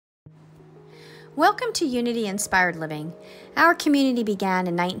Welcome to Unity Inspired Living. Our community began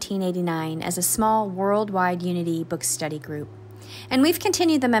in 1989 as a small worldwide Unity book study group, and we've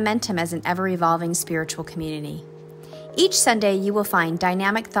continued the momentum as an ever-evolving spiritual community. Each Sunday, you will find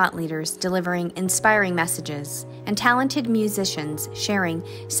dynamic thought leaders delivering inspiring messages and talented musicians sharing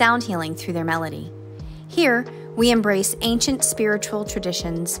sound healing through their melody. Here, we embrace ancient spiritual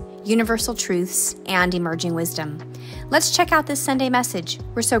traditions, universal truths, and emerging wisdom. Let's check out this Sunday message.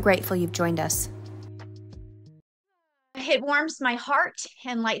 We're so grateful you've joined us. It warms my heart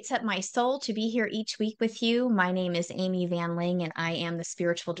and lights up my soul to be here each week with you. My name is Amy Van Ling, and I am the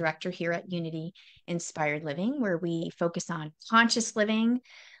spiritual director here at Unity Inspired Living, where we focus on conscious living,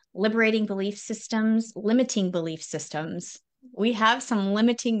 liberating belief systems, limiting belief systems. We have some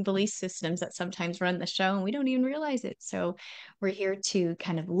limiting belief systems that sometimes run the show, and we don't even realize it. So we're here to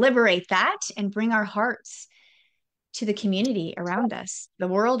kind of liberate that and bring our hearts to the community around us, the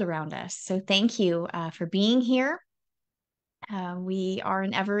world around us. So thank you for being here. We are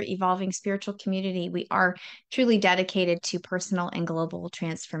an ever-evolving spiritual community. We are truly dedicated to personal and global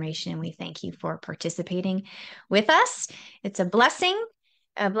transformation, and we thank you for participating with us. It's a blessing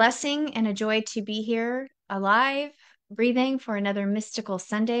and a joy to be here alive, breathing for another mystical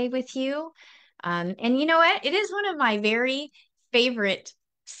Sunday with you. And you know what? It is one of my very favorite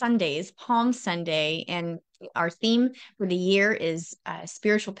Sundays, Palm Sunday, and our theme for the year is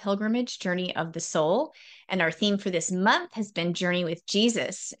Spiritual Pilgrimage, Journey of the Soul. And our theme for this month has been Journey with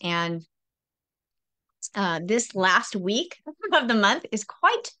Jesus. And this last week of the month is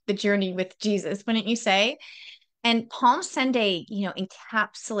quite the journey with Jesus, wouldn't you say? And Palm Sunday,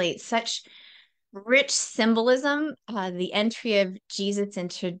 encapsulates such rich symbolism. The entry of Jesus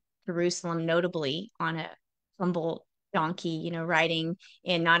into Jerusalem, notably on a humble donkey, riding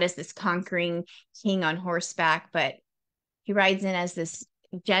in not as this conquering king on horseback, but he rides in as this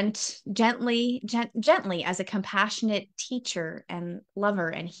gently as a compassionate teacher and lover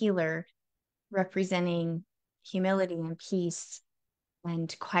and healer, representing humility and peace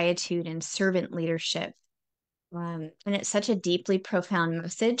and quietude and servant leadership. And it's such a deeply profound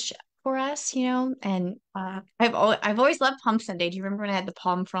message for us, and I've always loved Palm Sunday. Do you remember when I had the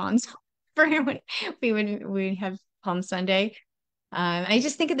palm fronds for when we have Palm Sunday? I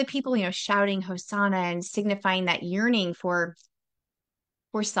just think of the people, shouting Hosanna and signifying that yearning for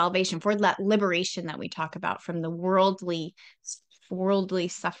salvation, for that liberation that we talk about from the worldly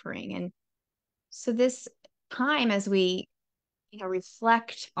suffering. And so this time, as we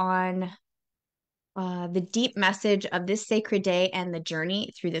reflect on the deep message of this sacred day and the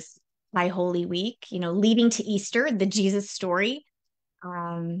journey through this High Holy Week, leading to Easter, the Jesus story,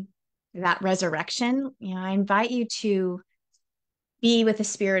 that resurrection, I invite you to be with the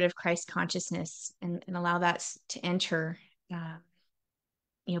spirit of Christ consciousness and allow that to enter,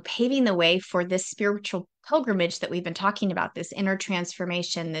 paving the way for this spiritual pilgrimage that we've been talking about, this inner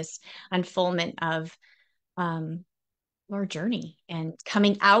transformation, this unfoldment of our journey and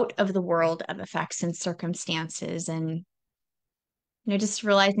coming out of the world of effects and circumstances, and just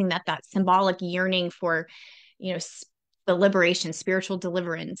realizing that symbolic yearning for the liberation, spiritual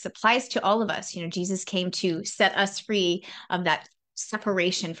deliverance applies to all of us. Jesus came to set us free of that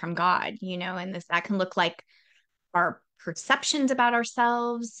separation from God, and that can look like our perceptions about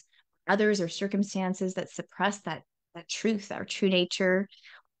ourselves, others, or circumstances that suppress that truth, our true nature,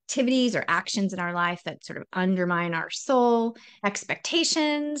 activities or actions in our life that sort of undermine our soul,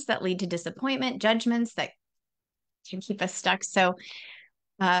 expectations that lead to disappointment, judgments that can keep us stuck. So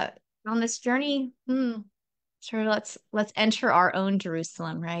on this journey, let's enter our own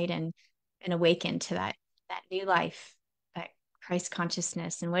Jerusalem, right? And awaken to that new life, that Christ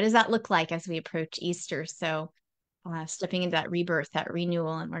consciousness. And what does that look like as we approach Easter? So stepping into that rebirth, that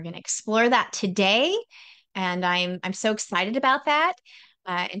renewal, and we're going to explore that today. And I'm so excited about that.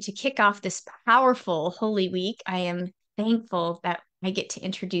 And to kick off this powerful Holy Week, I am thankful that I get to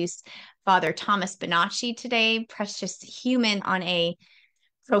introduce Father Thomas BONACCI today, precious human on a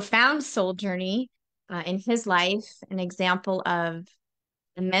profound soul journey in his life, an example of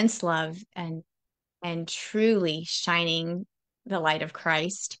immense love and truly shining the light of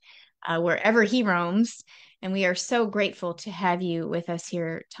Christ wherever he roams. And we are so grateful to have you with us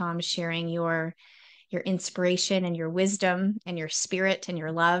here, Tom, sharing your inspiration and your wisdom and your spirit and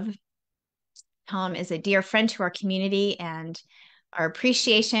your love. Tom is a dear friend to our community, and our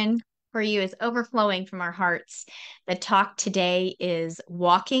appreciation for you is overflowing from our hearts. The talk today is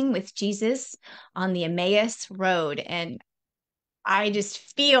Walking with Jesus on the Emmaus Road. And I just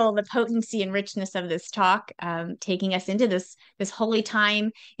feel the potency and richness of this talk, taking us into this holy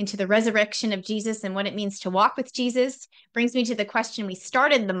time, into the resurrection of Jesus and what it means to walk with Jesus. Brings me to the question we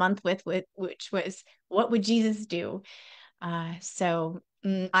started the month with which was, what would Jesus do?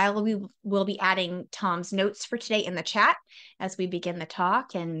 We will be adding Tom's notes for today in the chat as we begin the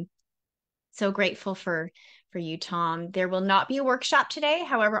talk, and so grateful for you, Tom. There will not be a workshop today.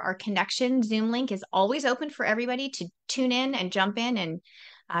 However, our connection Zoom link is always open for everybody to tune in and jump in and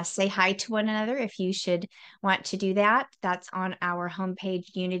say hi to one another. If you should want to do that, that's on our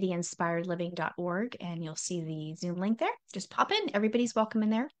homepage, unityinspiredliving.org, and you'll see the Zoom link there. Just pop in. Everybody's welcome in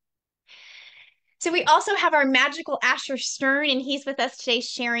there. So we also have our magical Asher Stern, and he's with us today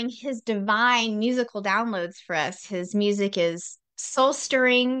sharing his divine musical downloads for us. His music is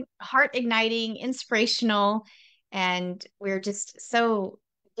soul-stirring, heart-igniting, inspirational, and we're just so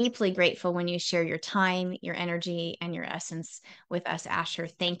deeply grateful when you share your time, your energy, and your essence with us, Asher.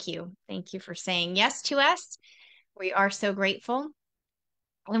 Thank you. Thank you for saying yes to us. We are so grateful.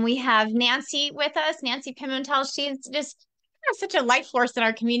 And we have Nancy with us, Nancy Pimentel. She's just such a life force in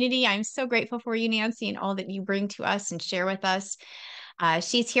our community. I'm so grateful for you, Nancy, and all that you bring to us and share with us.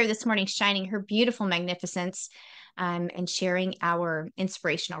 She's here this morning shining her beautiful magnificence and sharing our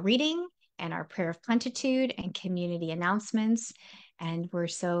inspirational reading and our prayer of plenitude and community announcements. And we're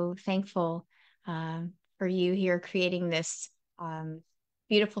so thankful for you here creating this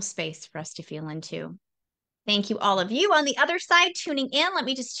beautiful space for us to feel into. Thank you, all of you on the other side tuning in. Let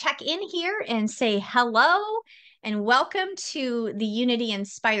me just check in here and say hello and welcome to the Unity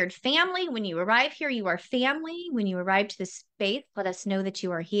Inspired family. When you arrive here, you are family. When you arrive to this space, let us know that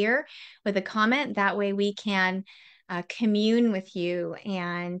you are here with a comment. That way we can commune with you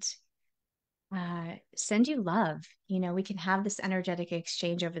and send you love. You know, we can have this energetic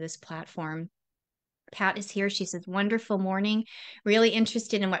exchange over this platform. Pat is here. She says, wonderful morning. Really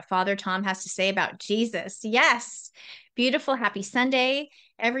interested in what Father Tom has to say about Jesus. Yes. Beautiful. Happy Sunday,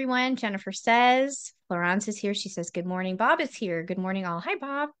 everyone. Jennifer says, Florence is here. She says, good morning. Bob is here. Good morning, all. Hi,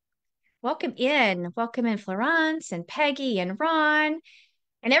 Bob. Welcome in. Welcome in, Florence and Peggy and Ron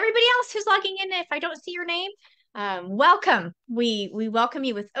and everybody else who's logging in. If I don't see your name, welcome. We welcome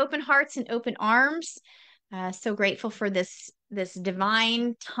you with open hearts and open arms. So grateful for this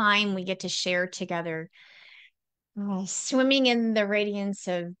divine time we get to share together, swimming in the radiance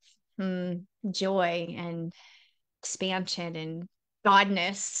of joy and expansion and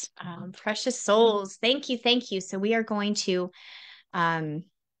godness, precious souls. Thank you. So we are going to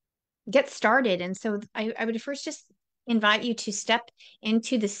get started. And so I would first just invite you to step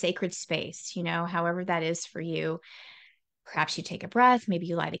into the sacred space, you know, however that is for you. Perhaps you take a breath, maybe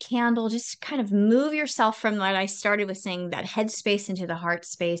you light a candle, just kind of move yourself from what I started with saying, that head space into the heart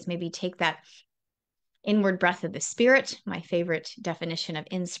space. Maybe take that inward breath of the spirit, my favorite definition of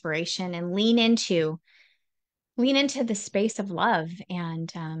inspiration, and lean into the space of love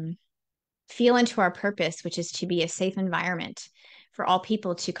and feel into our purpose, which is to be a safe environment for all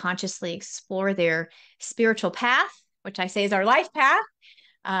people to consciously explore their spiritual path, which I say is our life path.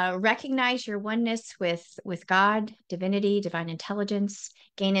 Recognize your oneness with God, divinity, divine intelligence,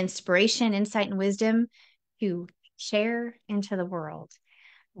 gain inspiration, insight, and wisdom to share into the world,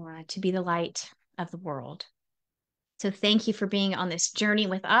 to be the light of the world. So thank you for being on this journey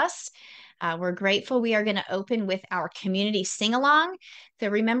with us. We're grateful. We are going to open with our community sing-along. So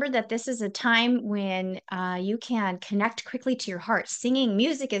remember that this is a time when you can connect quickly to your heart. Singing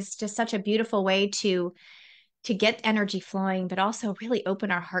music is just such a beautiful way to get energy flowing, but also really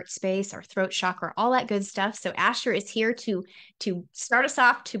open our heart space, our throat chakra, all that good stuff. So Asher is here to start us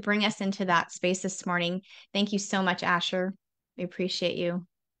off, to bring us into that space this morning. Thank you so much, Asher. We appreciate you.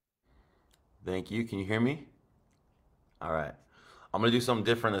 Thank you. Can you hear me? All right. I'm going to do something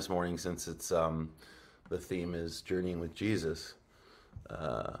different this morning since it's the theme is journeying with Jesus.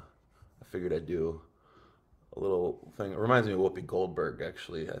 I figured I'd do a little thing. It reminds me of Whoopi Goldberg,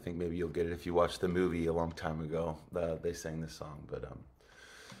 actually. I think maybe you'll get it if you watched the movie a long time ago. They sang this song, but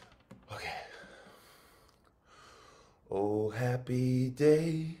okay. Oh, happy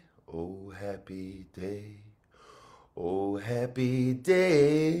day. Oh, happy day. Oh, happy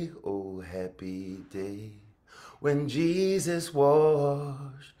day. Oh, happy day. When Jesus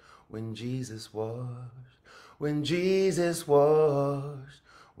washed, when Jesus washed, when Jesus washed,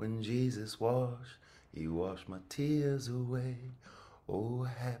 when Jesus washed, he washed my tears away. Oh,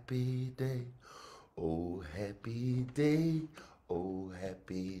 happy day. Oh, happy day. Oh,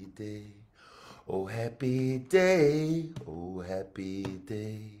 happy day. Oh, happy day. Oh, happy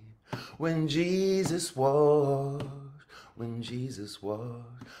day. When Jesus washed, when Jesus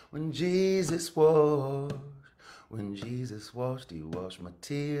washed, when Jesus washed, When Jesus washed, he washed my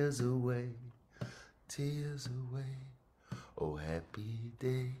tears away. Tears away. Oh, happy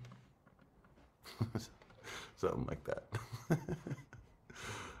day. Something like that.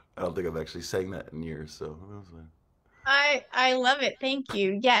 I don't think I've actually sang that in years, so that was fine. I love it. Thank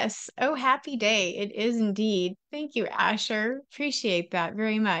you. Yes. Oh, happy day. It is indeed. Thank you, Asher. Appreciate that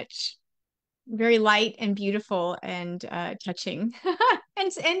very much. Very light and beautiful and touching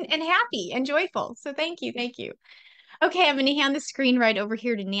and happy and joyful. So thank you. Thank you. Okay, I'm going to hand the screen right over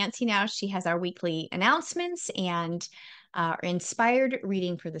here to Nancy now. She has our weekly announcements and our inspired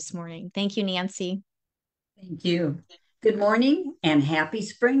reading for this morning. Thank you, Nancy. Thank you. Good morning and happy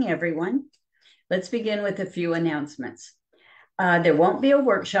spring, everyone. Let's begin with a few announcements. There won't be a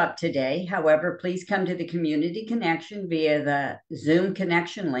workshop today. However, please come to the community connection via the Zoom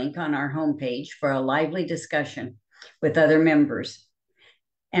connection link on our homepage for a lively discussion with other members.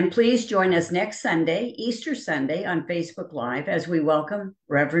 And please join us next Sunday, Easter Sunday, on Facebook Live as we welcome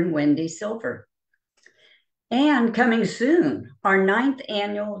Reverend Wendy Silver. And coming soon, our 9th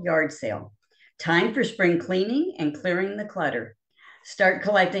annual yard sale. Time for spring cleaning and clearing the clutter. Start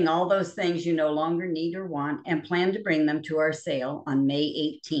collecting all those things you no longer need or want and plan to bring them to our sale on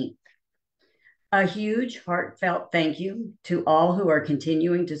May 18th. A huge heartfelt thank you to all who are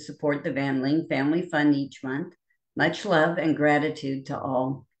continuing to support the Van Ling Family Fund each month. Much love and gratitude to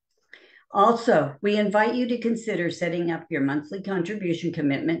all. Also, we invite you to consider setting up your monthly contribution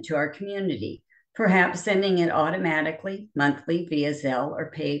commitment to our community, perhaps sending it automatically monthly via Zelle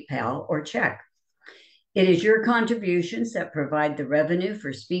or PayPal or check. It is your contributions that provide the revenue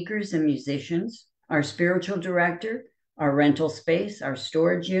for speakers and musicians, our spiritual director, our rental space, our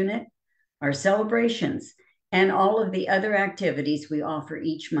storage unit, our celebrations, and all of the other activities we offer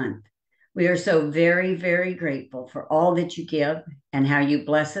each month. We are so very, very grateful for all that you give and how you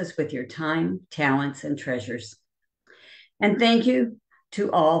bless us with your time, talents, and treasures. And thank you to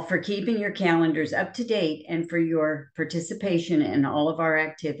all for keeping your calendars up to date and for your participation in all of our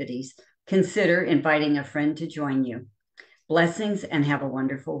activities. Consider inviting a friend to join you. Blessings and have a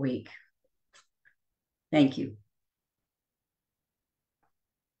wonderful week. Thank you.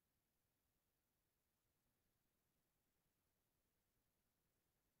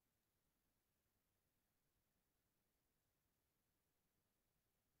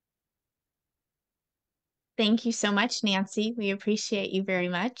 Thank you so much, Nancy. We appreciate you very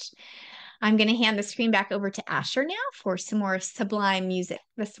much. I'm going to hand the screen back over to Asher now for some more sublime music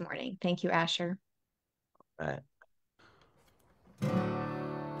this morning. Thank you, Asher. All right.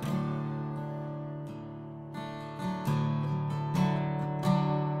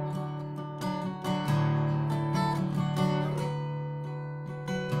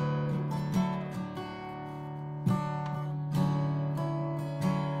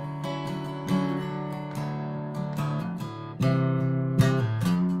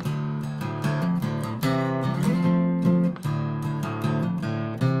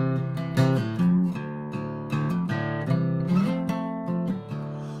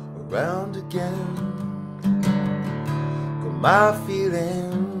 Around again go my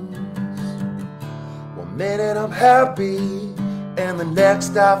feelings. One minute I'm happy and the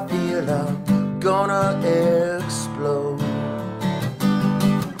next I feel I'm gonna explode.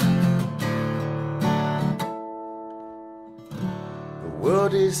 The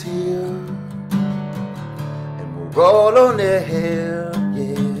world is here and we're all on there, yeah.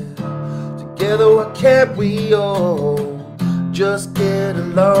 Together what can't we all just get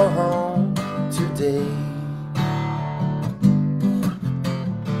along today?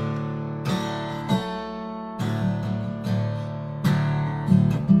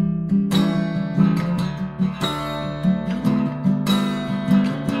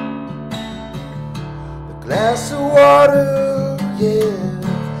 The glass of water,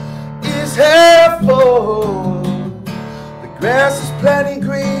 yeah, is half full. The grass is plenty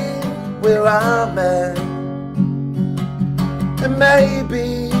green where I'm at. And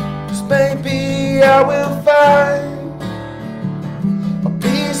maybe, just maybe I will find a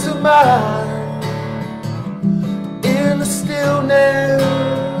peace of mind in the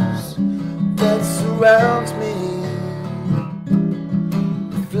stillness that surrounds me.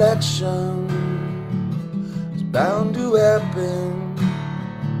 Reflection is bound to happen.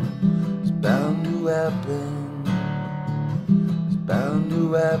 It's bound to happen. It's bound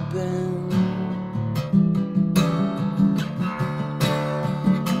to happen.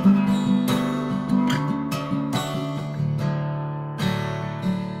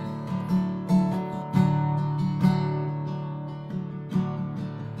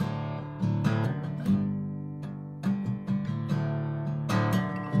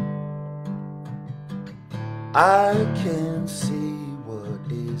 I can see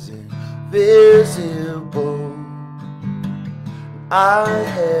what is invisible. I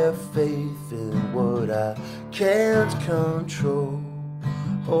have faith in what I can't control.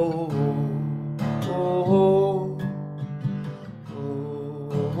 Oh, oh,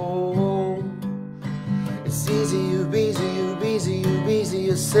 oh, oh. It's easier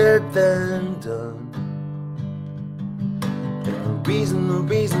said than done. And the reason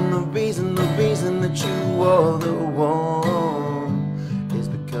that you are the one is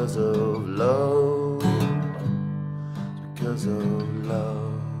because of love. Because of love.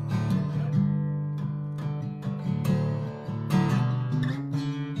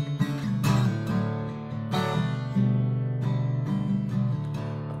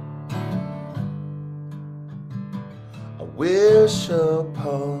 I wish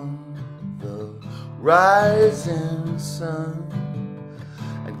upon the rising sun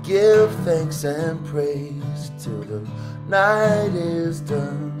and give thanks and praise till the night is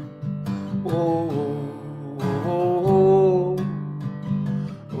done. Oh, oh, oh,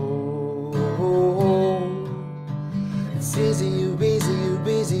 oh, oh. It's easier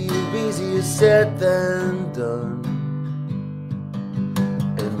said than done.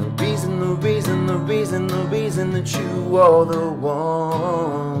 And the reason that you are the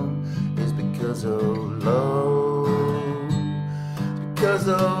one is because of love. Because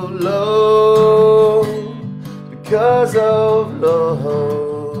of love. Because of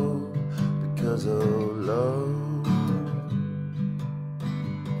love. Because of love.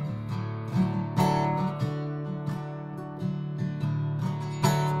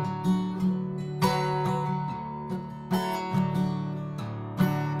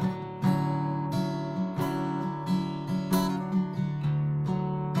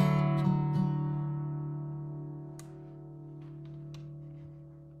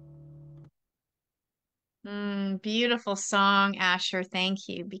 Beautiful song, Asher. Thank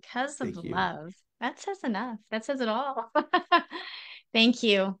you. Because of Thank you. love. That says enough. That says it all. Thank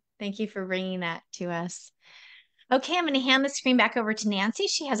you. Thank you for bringing that to us. Okay, I'm going to hand the screen back over to Nancy.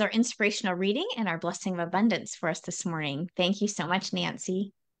 She has our inspirational reading and our blessing of abundance for us this morning. Thank you so much,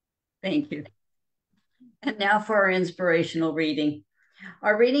 Nancy. Thank you. And now for our inspirational reading.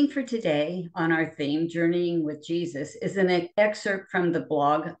 Our reading for today on our theme, Journeying with Jesus, is an excerpt from the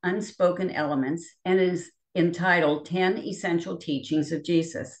blog Unspoken Elements and is entitled 10 Essential Teachings of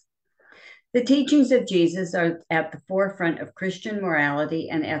Jesus. The teachings of Jesus are at the forefront of Christian morality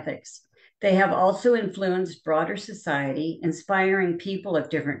and ethics. They have also influenced broader society, inspiring people of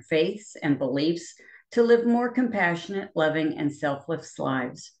different faiths and beliefs to live more compassionate, loving, and selfless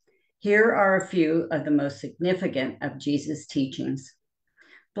lives. Here are a few of the most significant of Jesus' teachings.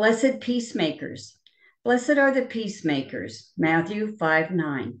 Blessed peacemakers. Blessed are the peacemakers, Matthew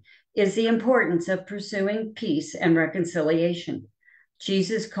 5:9, is the importance of pursuing peace and reconciliation.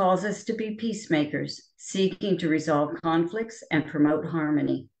 Jesus calls us to be peacemakers, seeking to resolve conflicts and promote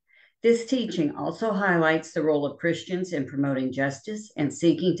harmony. This teaching also highlights the role of Christians in promoting justice and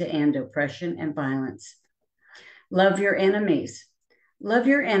seeking to end oppression and violence. Love your enemies. Love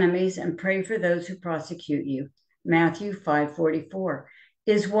your enemies and pray for those who prosecute you. Matthew 5:44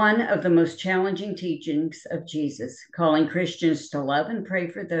 is one of the most challenging teachings of Jesus, calling Christians to love and pray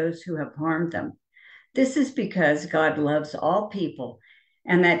for those who have harmed them. This is because God loves all people,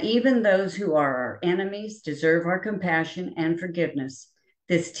 and that even those who are our enemies deserve our compassion and forgiveness.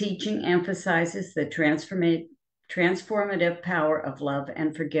 This teaching emphasizes the transformative power of love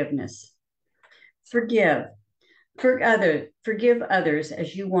and forgiveness. Forgive. Forgive others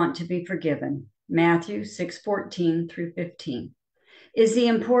as you want to be forgiven. Matthew 6:14 through 15 is the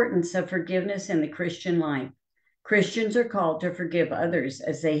importance of forgiveness in the Christian life. Christians are called to forgive others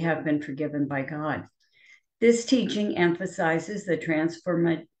as they have been forgiven by God. This teaching emphasizes the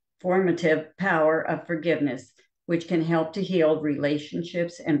transformative power of forgiveness, which can help to heal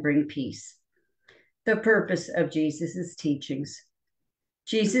relationships and bring peace. The purpose of Jesus' teachings.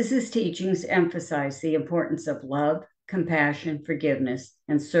 Jesus' teachings emphasize the importance of love, compassion, forgiveness,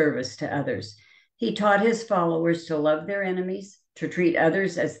 and service to others. He taught his followers to love their enemies, to treat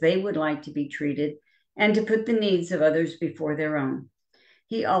others as they would like to be treated, and to put the needs of others before their own.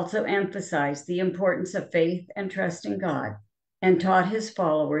 He also emphasized the importance of faith and trust in God, and taught his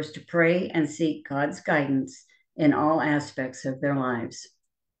followers to pray and seek God's guidance in all aspects of their lives.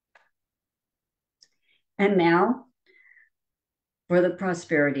 And now, for the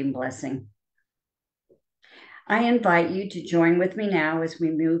prosperity blessing. I invite you to join with me now as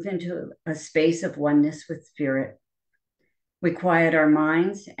we move into a space of oneness with Spirit. We quiet our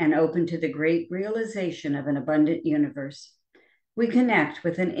minds and open to the great realization of an abundant universe. We connect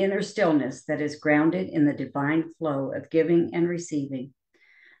with an inner stillness that is grounded in the divine flow of giving and receiving.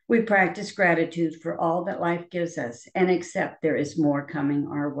 We practice gratitude for all that life gives us and accept there is more coming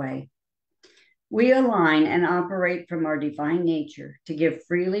our way. We align and operate from our divine nature to give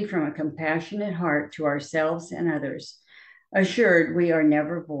freely from a compassionate heart to ourselves and others, assured we are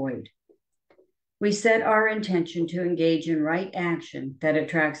never void. We set our intention to engage in right action that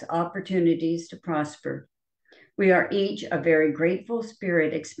attracts opportunities to prosper. We are each a very grateful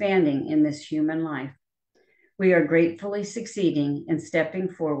spirit expanding in this human life. We are gratefully succeeding and stepping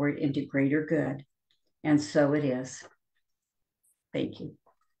forward into greater good. And so it is. Thank you.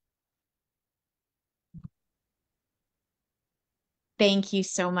 Thank you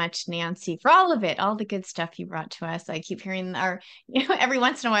so much, Nancy, for all of it, all the good stuff you brought to us. I keep hearing every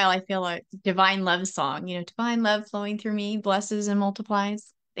once in a while, I feel a divine love song, divine love flowing through me, blesses and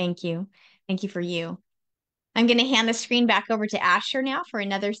multiplies. Thank you. Thank you for you. I'm going to hand the screen back over to Asher now for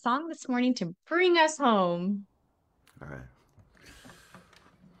another song this morning to bring us home. All right.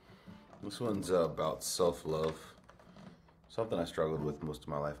 This one's about self-love. Something I struggled with most of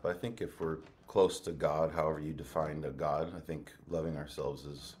my life. But I think if we're close to God, however you define a God, I think loving ourselves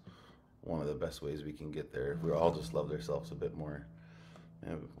is one of the best ways we can get there. If we all just loved ourselves a bit more,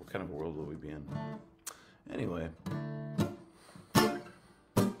 what kind of a world would we be in? Anyway.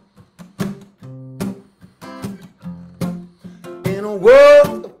 In a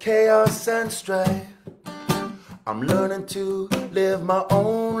world of chaos and strife, I'm learning to live my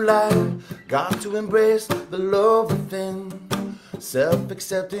own life. Got to embrace the love within.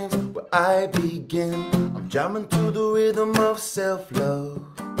 Self-acceptance where I begin. I'm jamming to the rhythm of self-love.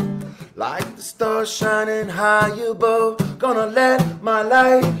 Like the stars shining high above. Gonna let my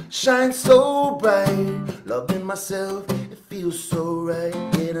light shine so bright. Loving myself, it feels so right.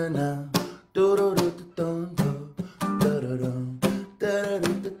 Yeah, now.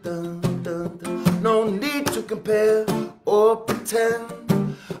 No need to compare or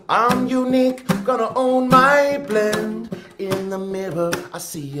pretend. I'm unique, gonna own my blend. In the mirror, I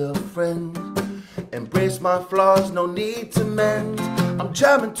see a friend. Embrace my flaws, no need to mend. I'm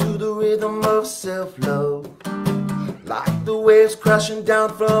jamming to the rhythm of self-love. Like the waves crashing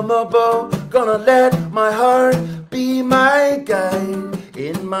down from above. Gonna let my heart be my guide.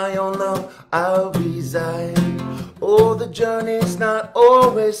 In my own love, I'll reside. Oh, the journey's not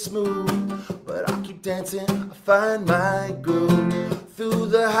always smooth, but I keep dancing, I find my groove. Through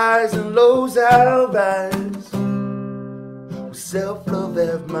the highs and lows I'll rise. With self-love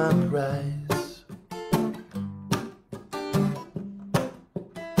as my prize.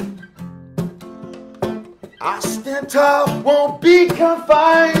 I stand tall, won't be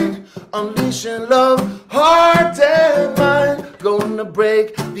confined. Unleashing love, heart and mind. Gonna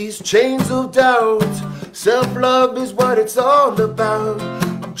break these chains of doubt. Self-love is what it's all about.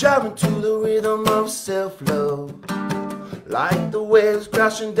 I'm driving to the rhythm of self-love. Like the waves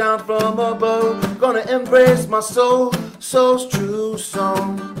crashing down from above. Gonna embrace my soul's true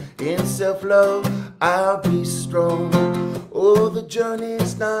song. In self-love, I'll be strong. Oh, the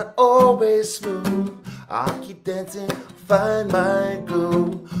journey's not always smooth. I'll keep dancing, find my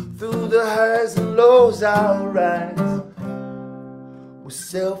groove. Through the highs and lows I'll rise. With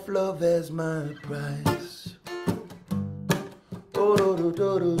self-love as my prize. Oh, do,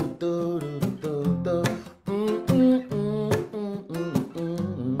 do, do, do, do, do, do, do.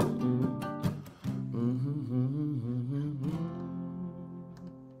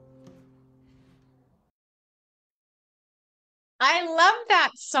 I love that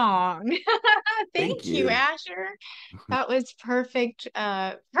song. Thank Thank you, you. Asher. That was perfect.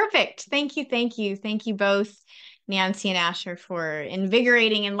 Perfect. Thank you. Thank you. Thank you both, Nancy and Asher, for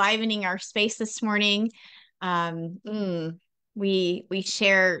invigorating, enlivening our space this morning. We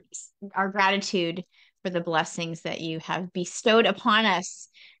share our gratitude for the blessings that you have bestowed upon us,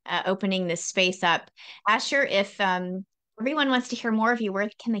 opening this space up. Asher, if everyone wants to hear more of you, where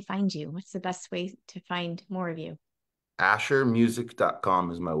can they find you? What's the best way to find more of you?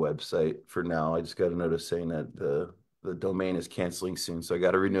 AsherMusic.com is my website for now. I just got a notice saying that the domain is canceling soon, so I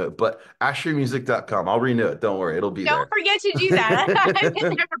got to renew it. But AsherMusic.com, I'll renew it. Don't worry, it'll be Don't there. forget to do that. I've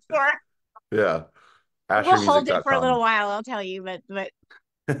been there before. Yeah, We'll hold it for a little AsherMusic.com. while, I'll tell you, but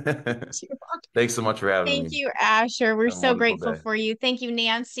Thanks so much for having thank me. you, Asher. We're Have a so wonderful grateful day. for you. Thank you,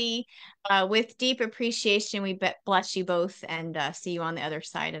 Nancy. With deep appreciation, we bless you both and see you on the other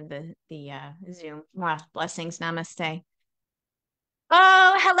side of the Zoom. Wow, blessings. Namaste.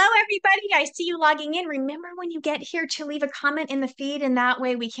 Oh, hello. Hello, everybody. I see you logging in. Remember when you get here to leave a comment in the feed, and that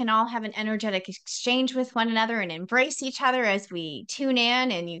way we can all have an energetic exchange with one another and embrace each other as we tune in,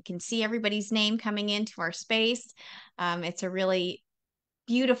 and you can see everybody's name coming into our space. It's a really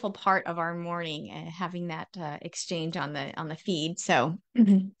beautiful part of our morning, having that exchange on the feed. So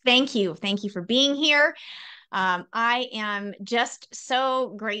thank you for being here. I am just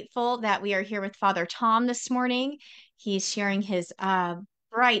so grateful that we are here with Father Tom this morning. He's sharing his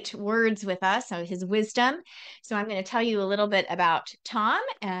bright words with us, so his wisdom. So I'm going to tell you a little bit about Tom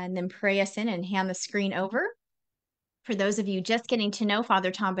and then pray us in and hand the screen over. For those of you just getting to know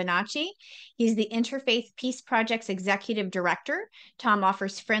Father Tom BONACCI, he's the Interfaith Peace Project's Executive Director. Tom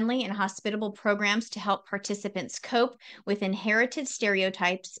offers friendly and hospitable programs to help participants cope with inherited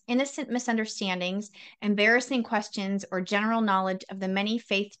stereotypes, innocent misunderstandings, embarrassing questions, or general knowledge of the many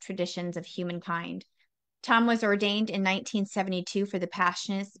faith traditions of humankind. Tom was ordained in 1972 for the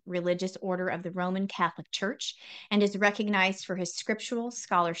Passionist Religious Order of the Roman Catholic Church and is recognized for his scriptural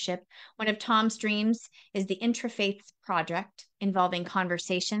scholarship. One of Tom's dreams is the Interfaith Project, involving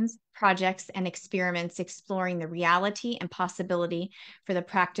conversations, projects, and experiments exploring the reality and possibility for the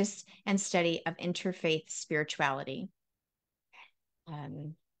practice and study of interfaith spirituality.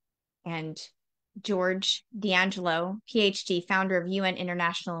 And George D'Angelo, PhD, founder of UN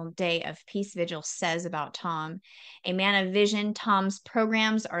International Day of Peace Vigil, says about Tom, a man of vision, Tom's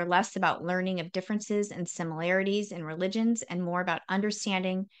programs are less about learning of differences and similarities in religions and more about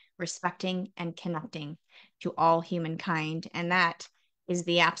understanding, respecting, and connecting to all humankind. And that is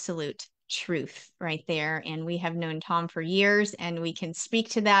the absolute truth right there. And we have known Tom for years, and we can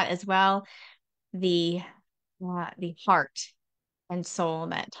speak to that as well. The heart and soul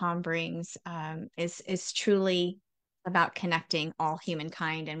that Tom brings is truly about connecting all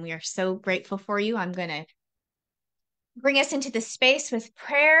humankind. And we are so grateful for you. I'm going to bring us into the space with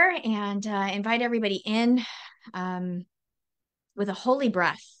prayer and invite everybody in with a holy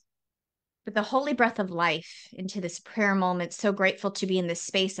breath, with the holy breath of life into this prayer moment. So grateful to be in this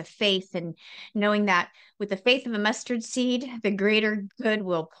space of faith and knowing that with the faith of a mustard seed, the greater good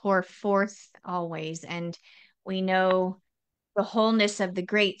will pour forth always. And we know the wholeness of the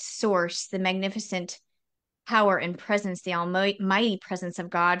great source, the magnificent power and presence, the almighty presence of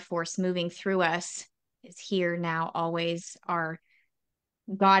God force moving through us is here now, always. Our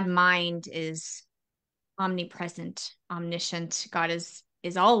God mind is omnipresent, omniscient. God is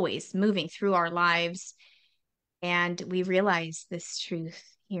always moving through our lives. And we realize this truth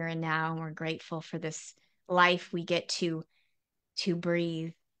here and now. And we're grateful for this life we get to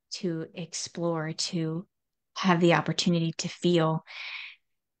breathe, to explore, to have the opportunity to feel.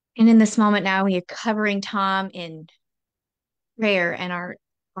 And in this moment now, we are covering Tom in prayer and our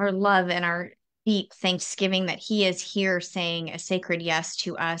love and our deep thanksgiving that he is here saying a sacred yes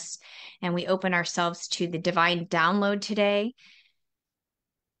to us. And we open ourselves to the divine download today,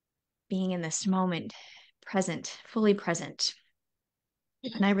 being in this moment, present, fully present.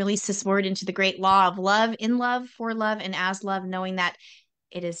 And I release this word into the great law of love, in love, for love, and as love, knowing that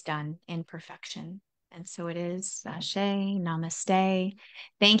it is done in perfection. And so it is. Ashe, namaste.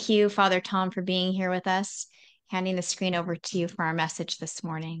 Thank you, Father Tom, for being here with us. Handing the screen over to you for our message this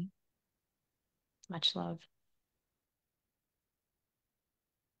morning. Much love.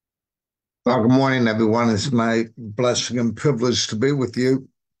 Well, good morning, everyone. It's my blessing and privilege to be with you.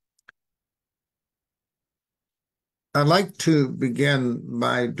 I'd like to begin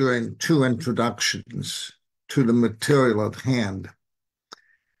by doing two introductions to the material at hand.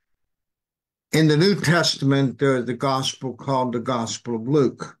 In the New Testament, there is a gospel called the Gospel of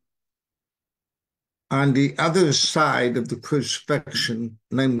Luke. On the other side of the crucifixion,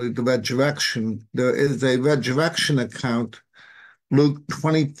 namely the resurrection, there is a resurrection account, Luke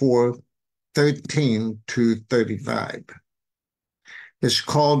 24:13-35. It's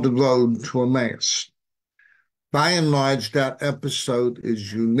called The Road to Emmaus. By and large, that episode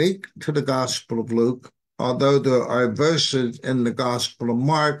is unique to the Gospel of Luke, although there are verses in the Gospel of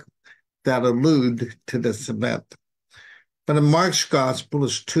Mark that allude to this event. But in Mark's Gospel,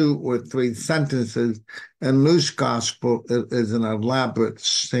 it's 2 or 3 sentences, and Luke's Gospel is an elaborate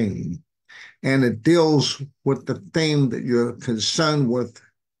scene. And it deals with the theme that you're concerned with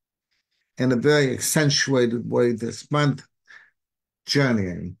in a very accentuated way this month,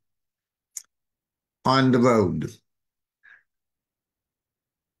 journeying on the road.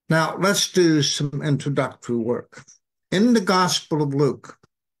 Now, let's do some introductory work. In the Gospel of Luke,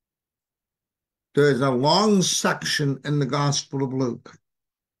 there is a long section in the Gospel of Luke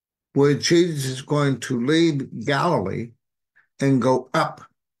where Jesus is going to leave Galilee and go up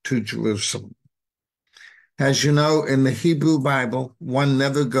to Jerusalem. As you know, in the Hebrew Bible, one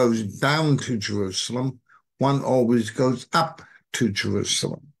never goes down to Jerusalem, one always goes up to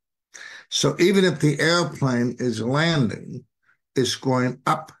Jerusalem. So even if the airplane is landing, it's going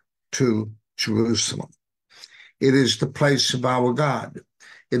up to Jerusalem. It is the place of our God.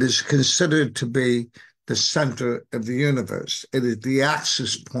 It is considered to be the center of the universe. It is the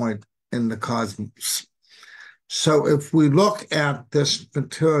axis point in the cosmos. So if we look at this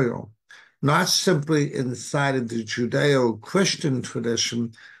material, not simply inside of the Judeo-Christian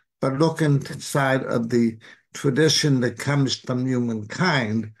tradition, but look inside of the tradition that comes from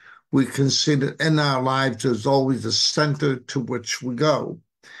humankind, we can see that in our lives there's always a center to which we go.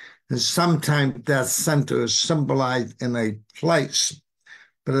 And sometimes that center is symbolized in a place,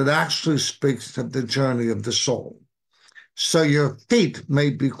 but it actually speaks of the journey of the soul. So your feet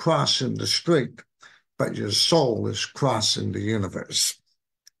may be crossing the street, but your soul is crossing the universe,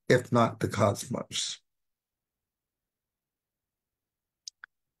 if not the cosmos.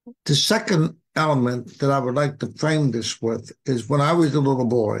 The second element that I would like to frame this with is when I was a little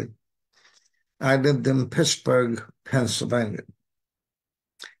boy, I lived in Pittsburgh, Pennsylvania.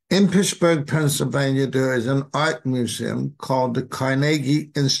 In Pittsburgh, Pennsylvania, there is an art museum called the Carnegie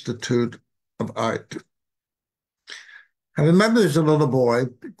Institute of Art. I remember as a little boy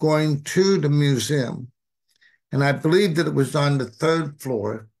going to the museum, and I believe that it was on the third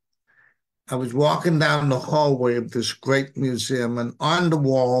floor. I was walking down the hallway of this great museum, and on the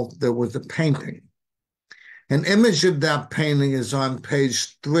wall there was a painting. An image of that painting is on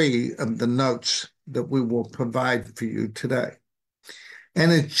page 3 of the notes that we will provide for you today.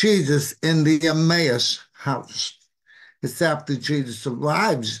 And it's Jesus in the Emmaus house. It's after Jesus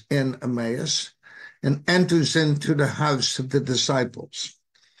arrives in Emmaus and enters into the house of the disciples.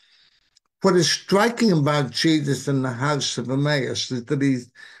 What is striking about Jesus in the house of Emmaus is that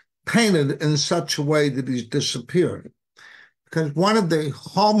he's painted in such a way that he's disappearing. Because one of the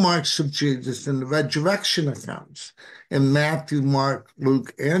hallmarks of Jesus in the resurrection accounts in Matthew, Mark,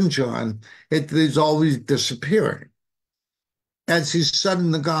 Luke, and John is that he's always disappearing. As he said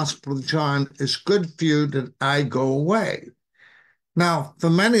in the Gospel of John, it's good for you that I go away. Now, for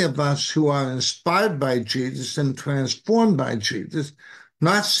many of us who are inspired by Jesus and transformed by Jesus,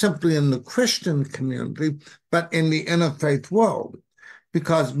 not simply in the Christian community, but in the interfaith world,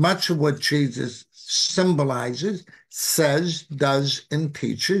 because much of what Jesus symbolizes, says, does, and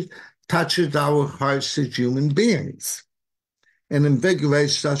teaches touches our hearts as human beings and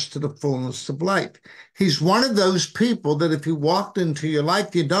invigorates us to the fullness of light. He's one of those people that if he walked into your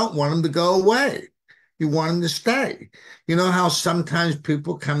life, you don't want him to go away. You want him to stay. You know how sometimes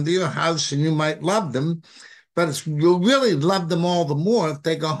people come to your house and you might love them, but you'll really love them all the more if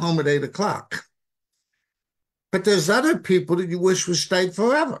they go home at 8 o'clock. But there's other people that you wish would stay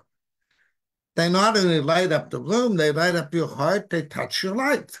forever. They not only light up the room, they light up your heart, they touch your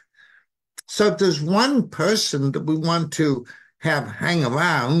life. So if there's one person that we want to have hang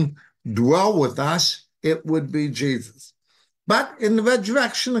around, dwell with us, it would be Jesus. But in the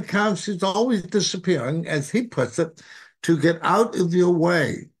resurrection accounts, he's always disappearing, as he puts it, to get out of your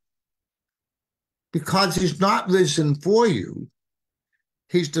way. Because he's not risen for you.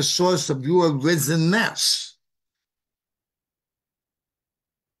 He's the source of your risenness.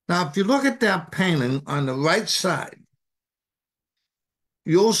 Now, if you look at that painting on the right side,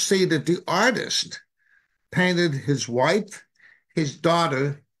 you'll see that the artist painted his wife, his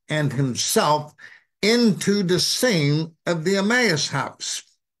daughter, and himself into the scene of the Emmaus house.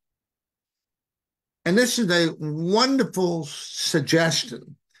 And this is a wonderful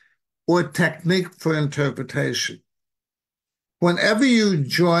suggestion or technique for interpretation. Whenever you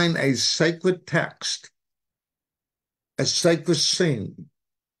join a sacred text, a sacred scene,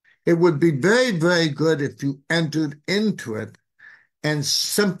 it would be very, very good if you entered into it and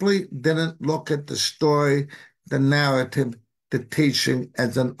simply didn't look at the story, the narrative, the teaching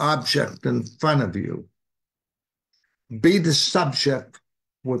as an object in front of you. Be the subject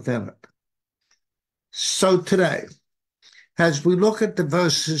within it. So today, as we look at the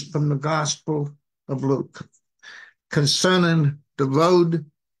verses from the Gospel of Luke concerning the road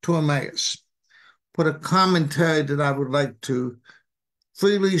to Emmaus, put a commentary that I would like to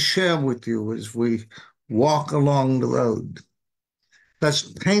freely share with you as we walk along the road. Let's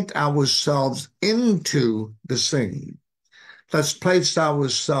paint ourselves into the scene. Let's place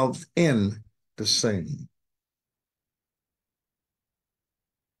ourselves in the scene.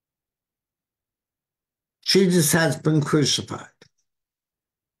 Jesus has been crucified,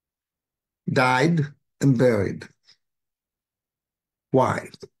 died, and buried. Why?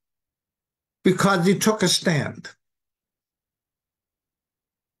 Because he took a stand.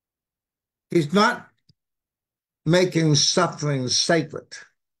 He's not making suffering sacred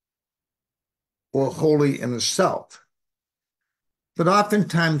or holy in itself. But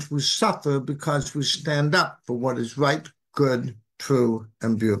oftentimes we suffer because we stand up for what is right, good, true,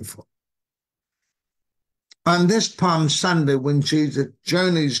 and beautiful. On this Palm Sunday, when Jesus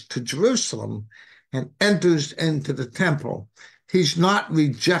journeys to Jerusalem and enters into the temple, he's not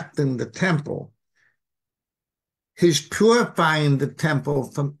rejecting the temple. He's purifying the temple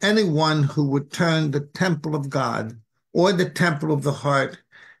from anyone who would turn the temple of God or the temple of the heart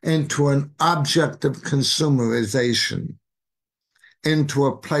into an object of consumerization, into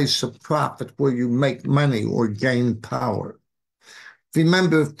a place of profit where you make money or gain power.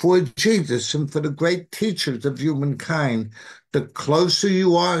 Remember, for Jesus and for the great teachers of humankind, the closer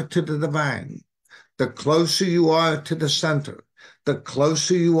you are to the divine, the closer you are to the center, the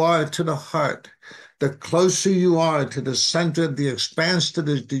closer you are to the heart, the closer you are to the center of the expanse that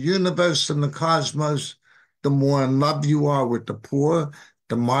is the universe and the cosmos, the more in love you are with the poor,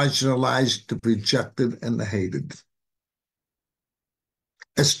 the marginalized, the rejected, and the hated.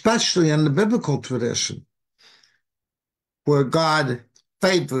 Especially in the biblical tradition, where God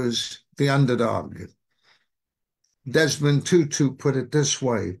favors the underdog. Desmond Tutu put it this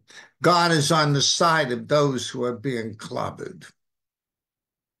way: God is on the side of those who are being clobbered.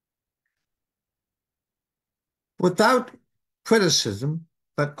 Without criticism,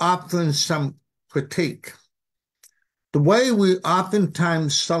 but offering some critique, the way we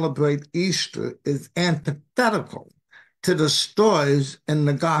oftentimes celebrate Easter is antithetical to the stories in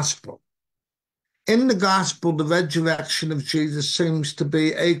the gospel. In the gospel, the resurrection of Jesus seems to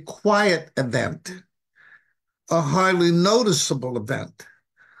be a quiet event, a hardly noticeable event.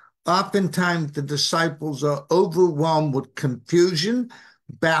 Oftentimes, the disciples are overwhelmed with confusion,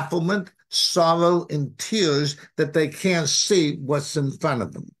 bafflement, sorrow, and tears that they can't see what's in front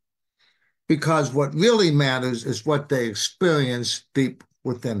of them. Because what really matters is what they experience deep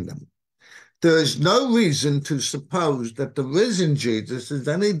within them. There is no reason to suppose that the risen Jesus is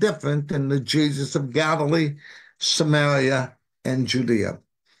any different than the Jesus of Galilee, Samaria, and Judea.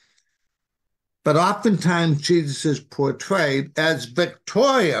 But oftentimes Jesus is portrayed as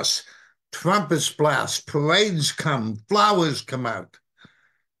victorious. Trumpets blast, parades come, flowers come out.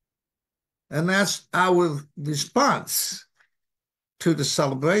 And that's our response to the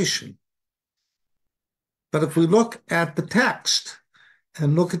celebration. But if we look at the text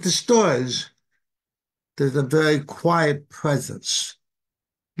and look at the stories, there's a very quiet presence.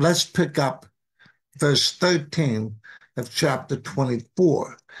 Let's pick up verse 13 of chapter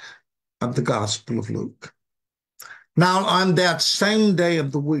 24 of the Gospel of Luke. Now, on that same day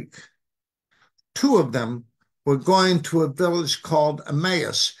of the week, two of them were going to a village called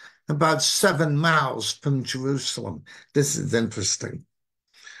EMMAUS, about 7 miles from Jerusalem. This is interesting.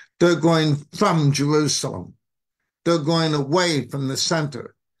 They're going from Jerusalem. They're going away from the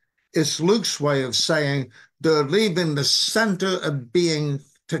center. It's Luke's way of saying they're leaving the center of being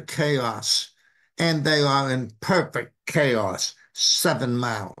to chaos, and they are in perfect chaos, 7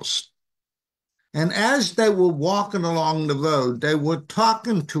 miles. And as they were walking along the road, they were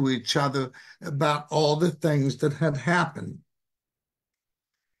talking to each other about all the things that had happened.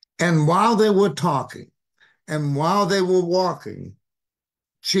 And while they were talking, and while they were walking,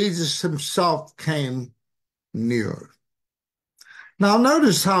 Jesus himself came near. Now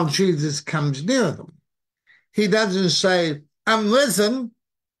notice how Jesus comes near them. He doesn't say, I'm risen,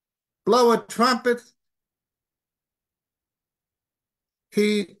 blow a trumpet.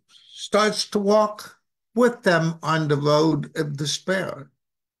 He starts to walk with them on the road of despair.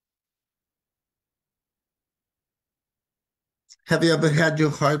 Have you ever had your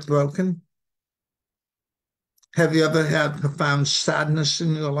heart broken? Have you ever had profound sadness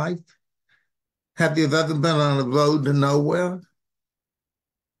in your life? Have you ever been on a road to nowhere?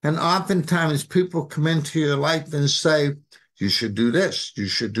 And oftentimes people come into your life and say, you should do this, you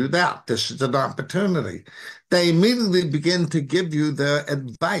should do that, this is an opportunity. They immediately begin to give you their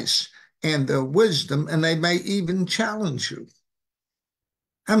advice and their wisdom, and they may even challenge you.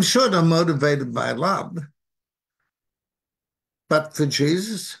 I'm sure they're motivated by love. But for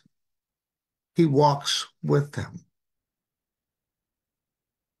Jesus, he walks with them.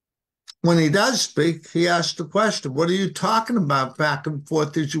 When he does speak, he asks the question, what are you talking about back and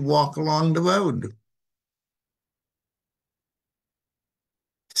forth as you walk along the road?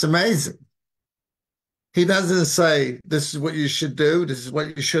 It's amazing. He doesn't say, this is what you should do, this is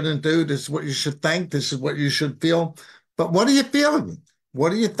what you shouldn't do, this is what you should think, this is what you should feel. But what are you feeling?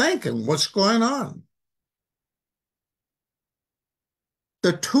 What are you thinking? What's going on?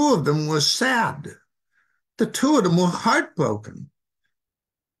 The two of them were sad. The two of them were heartbroken.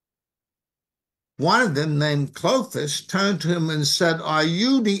 One of them, named Clopas, turned to him and said, "Are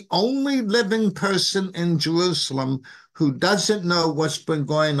you the only living person in Jerusalem who doesn't know what's been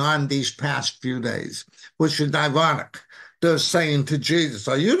going on these past few days?" Which is ironic. They're saying to Jesus,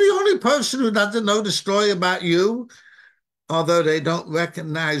 "Are you the only person who doesn't know the story about you?" Although they don't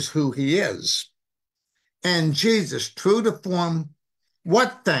recognize who he is. And Jesus, true to form,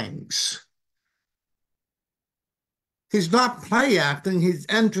 what things? He's not play acting, he's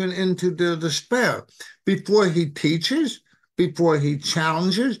entering into their despair. Before he teaches, before he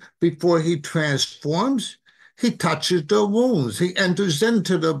challenges, before he transforms, he touches their wounds. He enters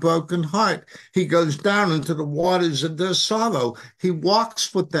into their broken heart. He goes down into the waters of their sorrow. He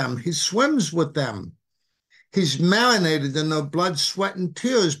walks with them. He swims with them. He's marinated in their blood, sweat, and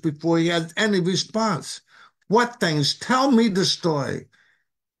tears before he has any response. What things? Tell me the story.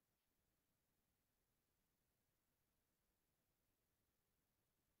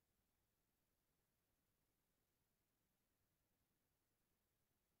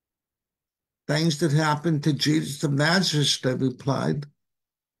 Things that happened to Jesus of Nazareth, they replied.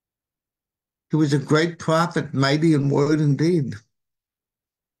 He was a great prophet, mighty in word and deed.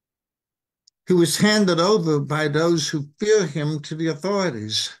 He was handed over by those who fear him to the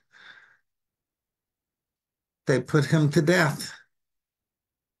authorities. They put him to death.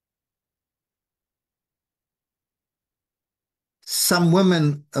 Some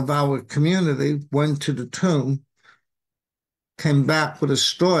women of our community went to the tomb, came back with a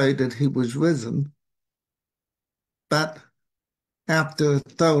story that he was risen, but after a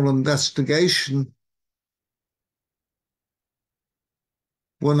thorough investigation,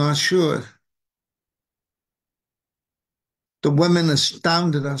 we're not sure. The women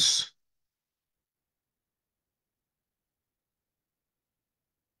astounded us.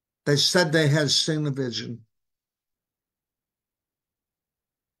 They said they had seen a vision.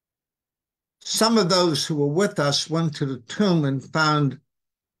 Some of those who were with us went to the tomb and found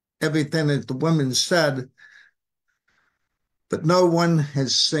everything that the women said, but no one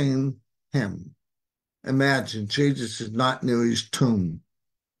has seen him. Imagine, Jesus is not near his tomb.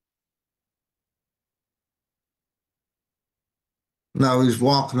 Now he's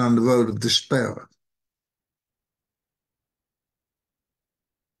walking on the road of despair.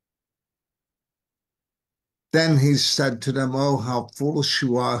 Then he said to them, "Oh, how foolish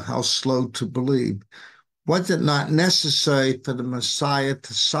you are, how slow to believe. Was it not necessary for the Messiah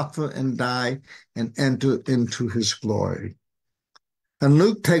to suffer and die and enter into his glory?" And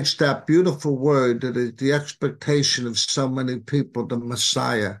Luke takes that beautiful word that is the expectation of so many people, the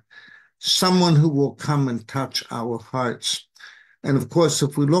Messiah, someone who will come and touch our hearts. And of course,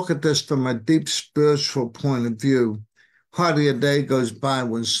 if we look at this from a deep spiritual point of view, hardly a day goes by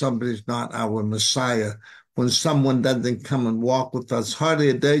when somebody's not our Messiah, when someone doesn't come and walk with us. Hardly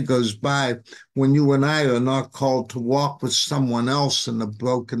a day goes by when you and I are not called to walk with someone else in the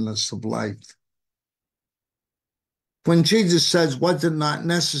brokenness of life. When Jesus says, "Was it not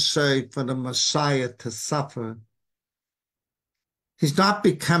necessary for the Messiah to suffer?" He's not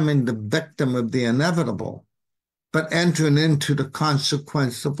becoming the victim of the inevitable, but entering into the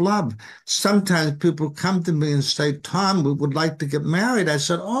consequence of love. Sometimes people come to me and say, "Tom, we would like to get married." I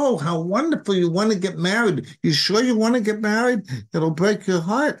said, "Oh, how wonderful. You want to get married. You sure you want to get married? It'll break your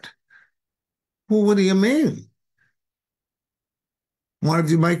heart." "Well, what do you mean?" "One of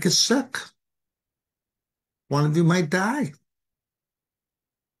you might get sick. One of you might die.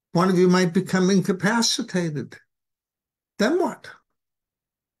 One of you might become incapacitated. Then what?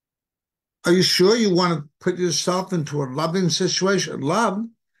 Are you sure you want to put yourself into a loving situation?" Love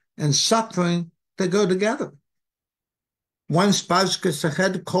and suffering, they go together. One spouse gets a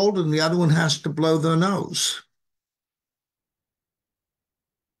head cold and the other one has to blow their nose.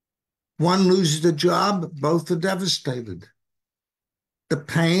 One loses a job, both are devastated. The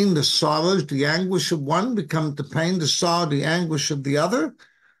pain, the sorrows, the anguish of one become the pain, the sorrow, the anguish of the other.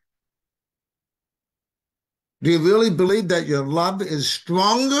 Do you really believe that your love is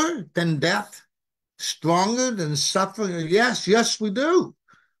stronger than death? Stronger than suffering? Yes, yes, we do.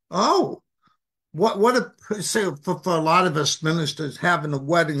 Oh, what a, say, for a lot of us ministers, having a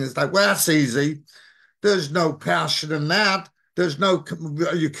wedding is like, well, that's easy. There's no passion in that. There's no,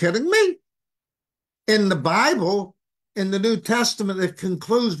 are you kidding me? In the Bible, in the New Testament, it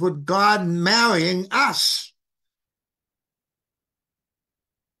concludes with God marrying us.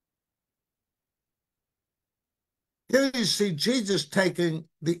 Here you see Jesus taking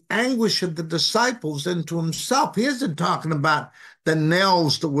the anguish of the disciples into himself. He isn't talking about the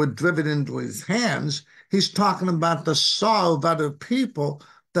nails that were driven into his hands. He's talking about the sorrow of other people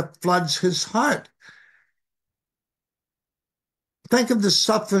that floods his heart. Think of the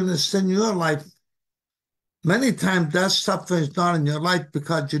suffering that's in your life. Many times that suffering is not in your life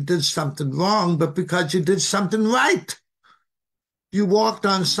because you did something wrong, but because you did something right. You walked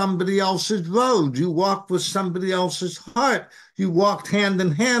on somebody else's road. You walked with somebody else's heart. You walked hand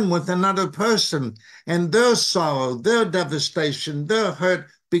in hand with another person, and their sorrow, their devastation, their hurt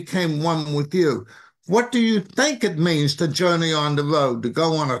became one with you. What do you think it means to journey on the road, to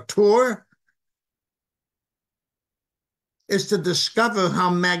go on a tour? It's to discover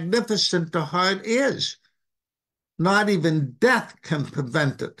how magnificent the heart is. Not even death can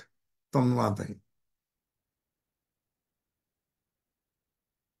prevent it from loving.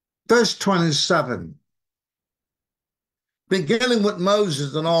 Verse 27, beginning with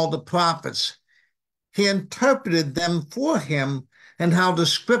Moses and all the prophets, he interpreted them for him and how the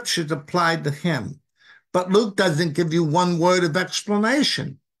scriptures applied to him. But Luke doesn't give you one word of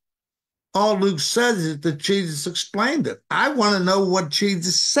explanation. All Luke says is that Jesus explained it. I want to know what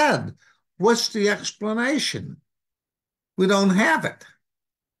Jesus said. What's the explanation? We don't have it.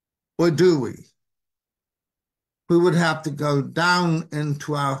 Or do we? We would have to go down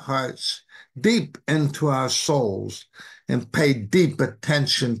into our hearts, deep into our souls, and pay deep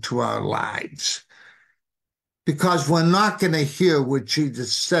attention to our lives. Because we're not going to hear what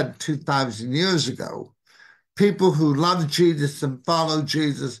Jesus said 2,000 years ago. People who love Jesus and follow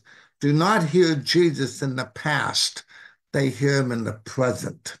Jesus do not hear Jesus in the past. They hear him in the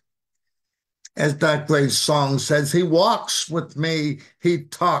present. As that great song says, he walks with me, he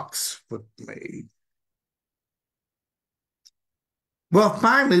talks with me. Well,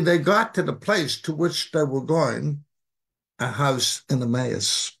 finally, they got to the place to which they were going, a house in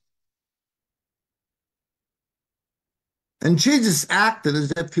Emmaus. And Jesus acted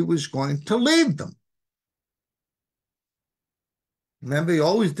as if he was going to leave them. Remember, he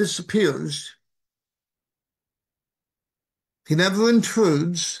always disappears. He never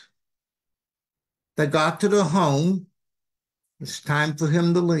intrudes. They got to their home. It's time for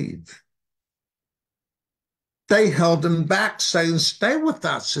him to leave. They held him back, saying, stay with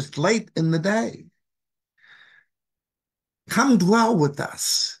us. It's late in the day. Come dwell with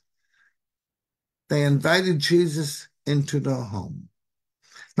us. They invited Jesus into their home.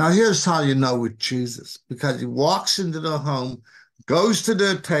 Now, here's how you know with Jesus, because he walks into their home, goes to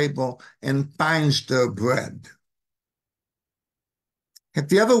their table, and finds their bread. If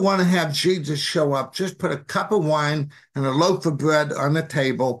you ever want to have Jesus show up, just put a cup of wine and a loaf of bread on the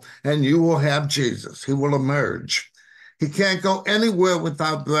table, and you will have Jesus. He will emerge. He can't go anywhere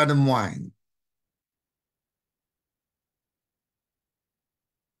without bread and wine.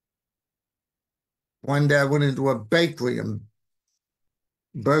 One day I went into a bakery in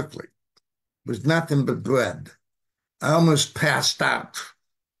Berkeley. It was nothing but bread. I almost passed out.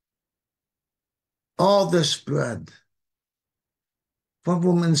 All this bread. One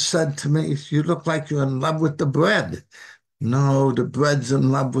woman said to me, you look like you're in love with the bread. No, the bread's in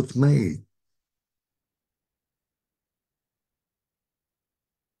love with me.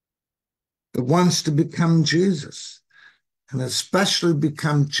 It wants to become Jesus, and especially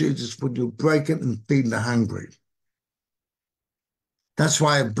become Jesus when you break it and feed the hungry. That's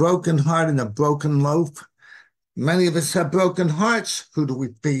why a broken heart and a broken loaf. Many of us have broken hearts. Who do we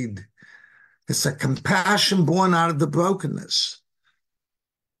feed? It's a compassion born out of the brokenness.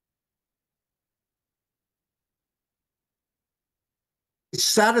 He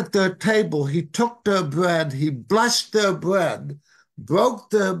sat at their table. He took their bread. He blessed their bread, broke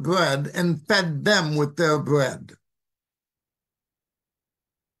their bread, and fed them with their bread.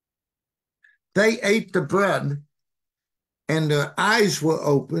 They ate the bread, and their eyes were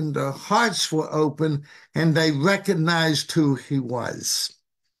open, their hearts were open, and they recognized who he was.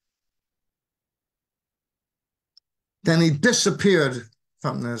 Then he disappeared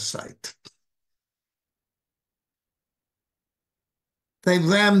from their sight. They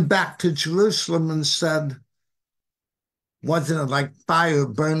ran back to Jerusalem and said, wasn't it like fire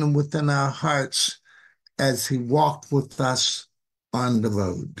burning within our hearts as he walked with us on the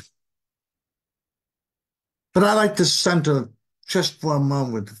road? But I'd like to center just for a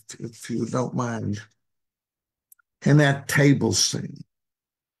moment, if you don't mind, in that table scene.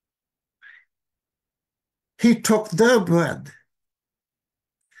 He took their bread.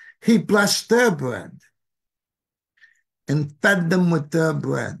 He blessed their bread and fed them with their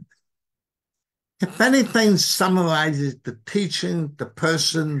bread. If anything summarizes the teaching, the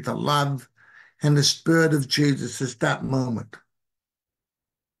person, the love, and the spirit of Jesus, is that moment.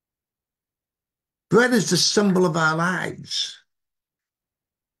 Bread is the symbol of our lives.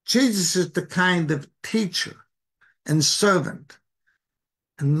 Jesus is the kind of teacher and servant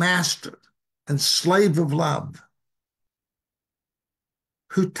and master and slave of love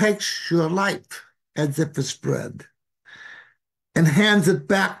who takes your life as if it's bread and hands it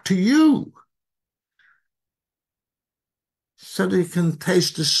back to you so that you can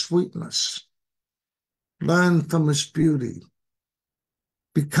taste the sweetness, learn from its beauty,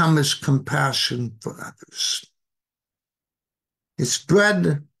 become its compassion for others. It's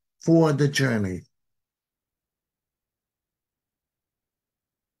bread for the journey.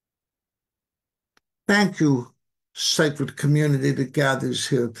 Thank you, sacred community that gathers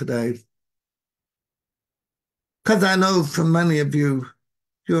here today. Because I know for many of you,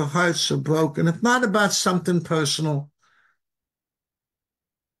 your hearts are broken, if not about something personal,